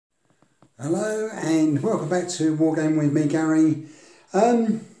Hello and welcome back to Wargame with me, Gary.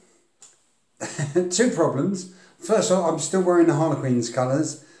 Two problems. First off, I'm still wearing the Harlequins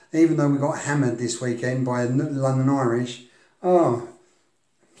colours, even though we got hammered this weekend by London Irish. Oh,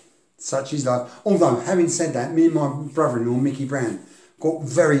 such is life. Although, having said that, me and my brother-in-law, Mickey Brown, got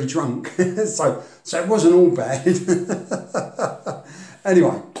very drunk. so it wasn't all bad.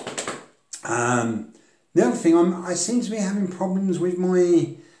 Anyway, the other thing, I seem to be having problems with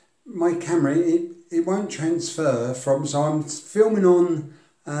my camera. It won't transfer from, so I'm filming on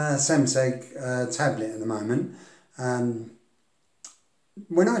Samsung tablet at the moment.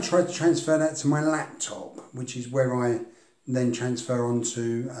 When I try to transfer that to my laptop, which is where I then transfer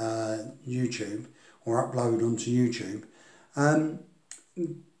onto YouTube or upload onto YouTube,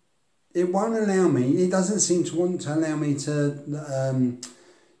 it won't allow me, it doesn't seem to want to allow me to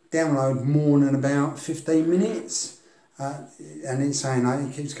download more than about 15 minutes. And it's saying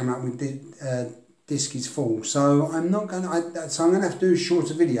it keeps coming up with disk is full, so I'm not going to. So I'm going to have to do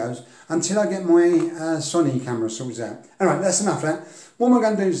shorter videos until I get my Sony camera sorted out. Anyway, that's enough of that. What am I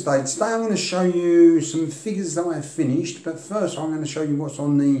going to do today? Today I'm going to show you some figures that I've finished, but first I'm going to show you what's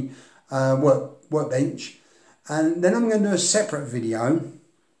on the workbench, and then I'm going to do a separate video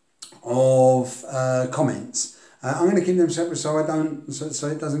of comments. I'm going to keep them separate so so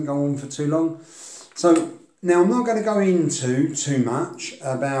it doesn't go on for too long. So. Now, I'm not going to go into too much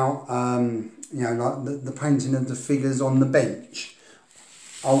about, you know, like the painting of the figures on the bench.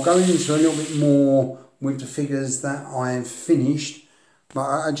 I'll go into a little bit more with the figures that I've finished, but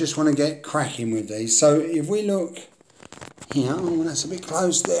I just want to get cracking with these. So if we look here, oh, that's a bit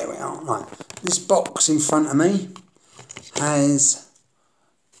close, there we are. Right, this box in front of me has,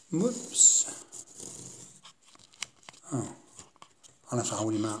 whoops, oh, I'll have to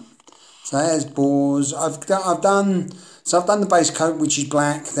hold him up. So there's Boars. I've done the base coat, which is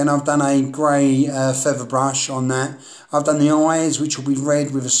black. Then I've done a grey feather brush on that. I've done the eyes, which will be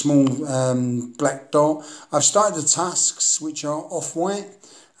red with a small black dot. I've started the tusks, which are off-white,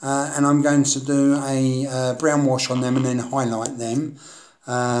 and I'm going to do a brown wash on them and then highlight them.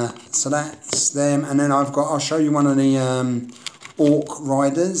 So that's them, and then I'll show you one of the orc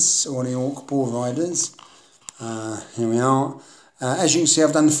riders, or the orc boar riders. Here we are. As you can see,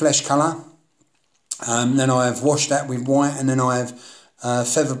 I've done the flesh colour, then I've washed that with white, and then I've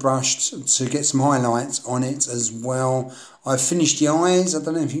feather brushed to get some highlights on it as well. I've finished the eyes. I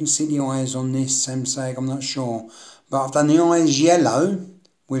don't know if you can see the eyes on this Samsung, I'm not sure. But I've done the eyes yellow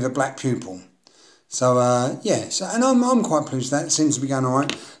with a black pupil. So, yeah, and I'm quite pleased with that. It seems to be going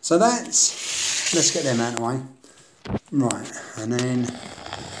alright. So let's get them out of the way. Right, and then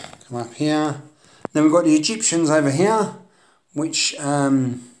come up here. Then we've got the Egyptians over here, which are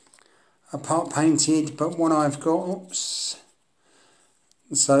part painted, but what I've got, oops.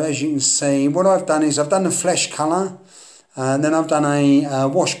 So as you can see, what I've done is I've done the flesh colour, and then I've done a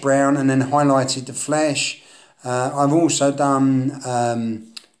wash brown and then highlighted the flesh. I've also done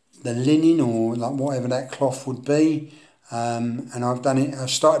the linen, or like whatever that cloth would be, and I've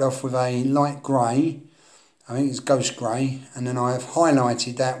started off with a light grey, I think it's ghost grey, and then I've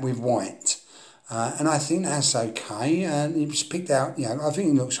highlighted that with white. And I think that's okay. It was picked out, you know, I think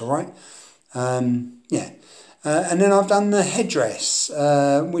it looks alright. Yeah. And then I've done the headdress,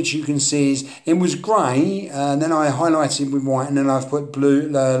 which you can see is, it was grey, and then I highlighted with white, and then I've put blue,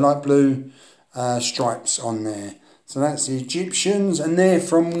 light blue stripes on there. So that's the Egyptians, and they're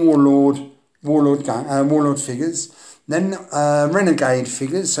from Warlord figures. Then Renegade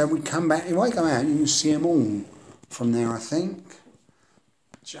figures, so we come back, if I go out, you can see them all from there, I think.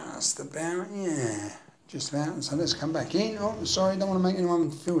 Just about, yeah, just about. So let's come back in. Oh, sorry, don't want to make anyone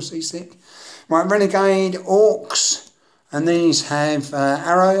feel seasick. Right, Renegade, Orcs, and these have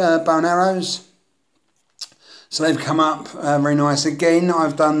bow and arrows. So they've come up very nice. Again,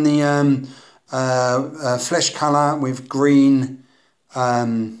 I've done the flesh colour with green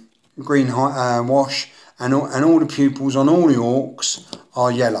wash, and all the pupils on all the Orcs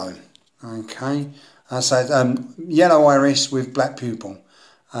are yellow. Okay, so yellow iris with black pupil.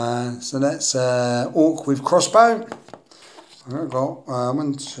 So that's orc with crossbow. I've got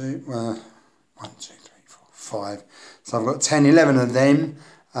 1, 2, 3, 4, 5. So I've got 10, 11 of them.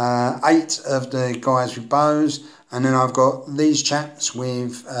 8 of the guys with bows, and then I've got these chaps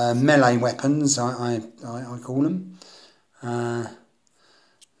with melee weapons. I call them.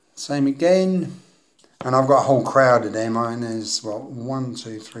 Same again, and I've got a whole crowd of them. I mean, there's what 1,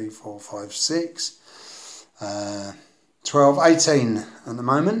 2, 3, 4, 5, 6. 12, 18 at the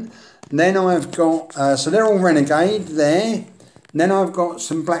moment. And then I've got, so they're all Renegade there. And then I've got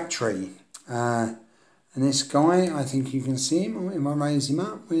some Black Tree. And this guy, I think you can see him. If I raise him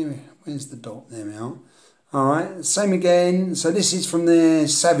up, where's the dot? There we are. Alright, same again. So this is from the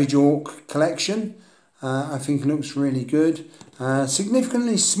Savage Orc collection. I think it looks really good.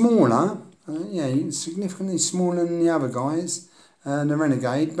 Significantly smaller. Significantly smaller than the other guys. The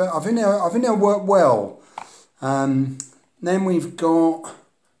Renegade. But I think they'll work well. Then we've got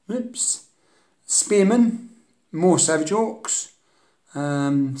Spearmen. More Savage Orcs.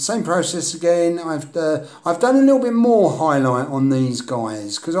 Same process again. I've done a little bit more highlight on these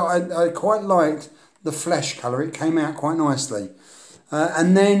guys because I quite liked the flesh colour. It came out quite nicely.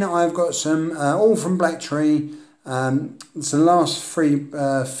 And then I've got some all from Black Tree. So the last three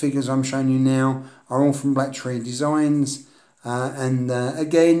figures I'm showing you now are all from Black Tree Designs.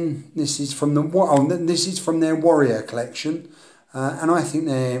 Again, this is from their Warrior collection, and I think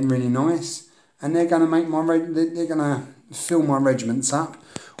they're really nice. And they're going to make they're going to fill my regiments up,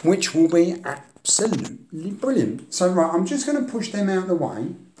 which will be absolutely brilliant. So right, I'm just going to push them out of the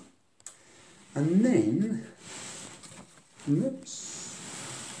way, and then, I'm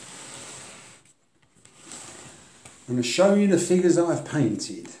going to show you the figures that I've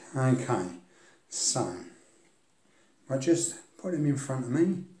painted. Okay, so I just put them in front of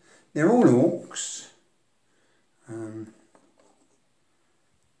me. They're all orcs.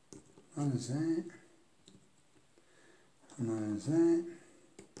 There's that. And there's that.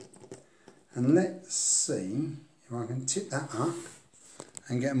 And let's see if I can tip that up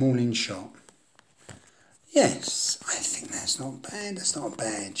and get them all in shot. Yes, I think that's not bad. That's not a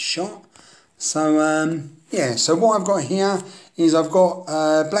bad shot. So, yeah, so what I've got here is I've got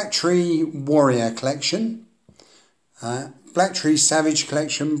Black Tree Warrior collection, Black Tree Savage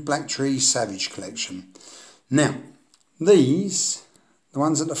collection, Black Tree Savage collection. Now, these, the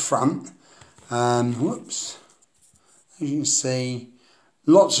ones at the front, as you can see,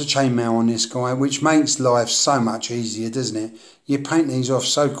 lots of chainmail on this guy, which makes life so much easier, doesn't it? You paint these off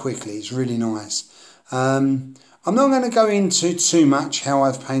so quickly, it's really nice. I'm not going to go into too much how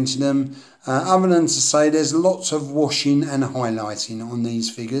I've painted them, other than to say there's lots of washing and highlighting on these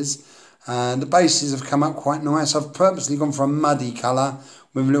figures. The bases have come up quite nice. I've purposely gone for a muddy colour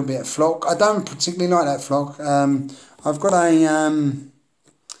with a little bit of flock. I don't particularly like that flock. I've got a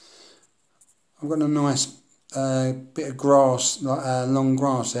nice bit of grass, long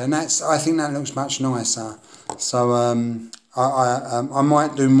grass there, and I think that looks much nicer. So I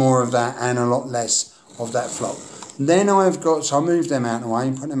might do more of that and a lot less of that flock. Then so I'll move them out of the way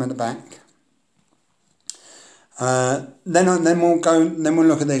and put them at the back. Then we'll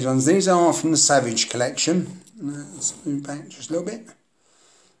look at these ones. These are from the Savage collection. Let's move back just a little bit.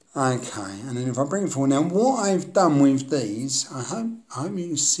 Okay, and then if I bring it forward now, what I've done with these, I hope you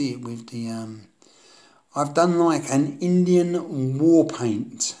can see it with the I've done like an Indian war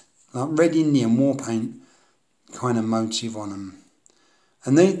paint, like red Indian war paint kind of motive on them.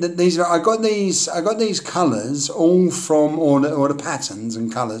 And these are I got these colours all from or the patterns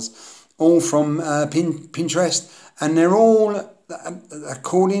and colours all from Pinterest, and they're all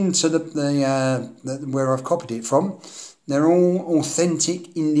according to the where I've copied it from. They're all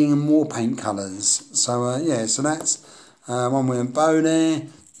authentic Indian war paint colours. So yeah, so that's one with a bow there,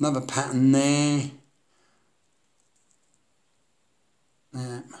 another pattern there.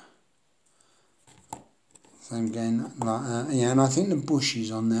 Yeah. Same again, like yeah, and I think the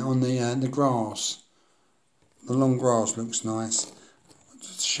bushes on there, on the grass, the long grass looks nice.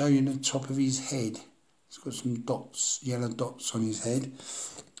 Just to show you the top of his head. He's got some dots, yellow dots on his head.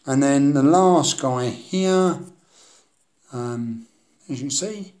 And then the last guy here, as you can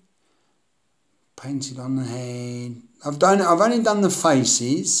see, painted on the head. I've only done the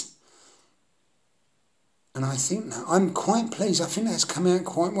faces. And I think that I'm quite pleased. I think that's come out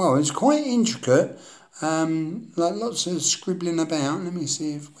quite well. It's quite intricate, like lots of scribbling about. Let me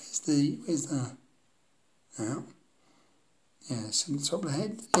see if where's the yeah, it's on the top of the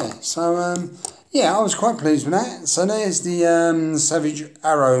head. Yeah, so yeah, I was quite pleased with that. So there's the Savage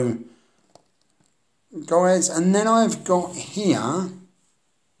Arrow guys, and then I've got here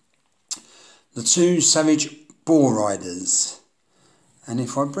the two Savage Boar Riders, and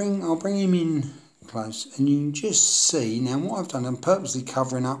if I'll bring him in close, and you can just see now what I've done. I'm purposely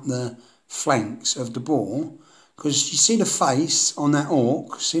covering up the flanks of the boar, because you see the face on that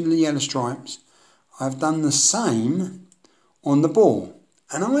orc, see the yellow stripes. I've done the same on the boar,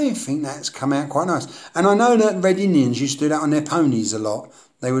 and I think that's come out quite nice. And I know that Red Indians used to do that on their ponies a lot.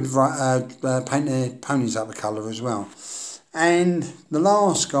 They would paint their ponies up a colour as well. And the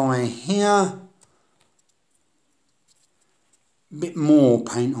last guy here, a bit more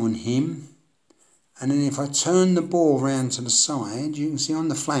paint on him. And then if I turn the boar round to the side, you can see on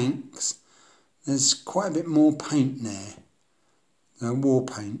the flanks, there's quite a bit more paint there. War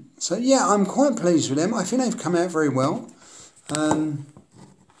paint. So yeah, I'm quite pleased with them. I think they've come out very well.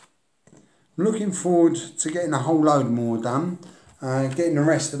 Looking forward to getting a whole load more done. Getting the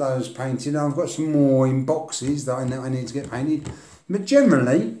rest of those painted. I've got some more in boxes that I need to get painted. But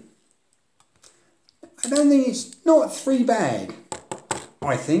generally, I don't think it's not three bad,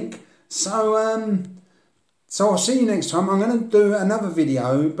 I think. So, so I'll see you next time. I'm going to do another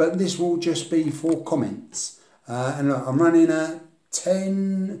video, but this will just be for comments. And look, I'm running at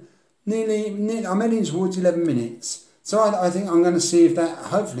 10, nearly I'm heading towards 11 minutes. So I think I'm going to see if that,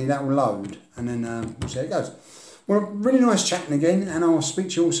 hopefully that will load. And then we'll see how it goes. Well, really nice chatting again, and I'll speak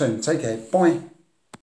to you all soon. Take care. Bye.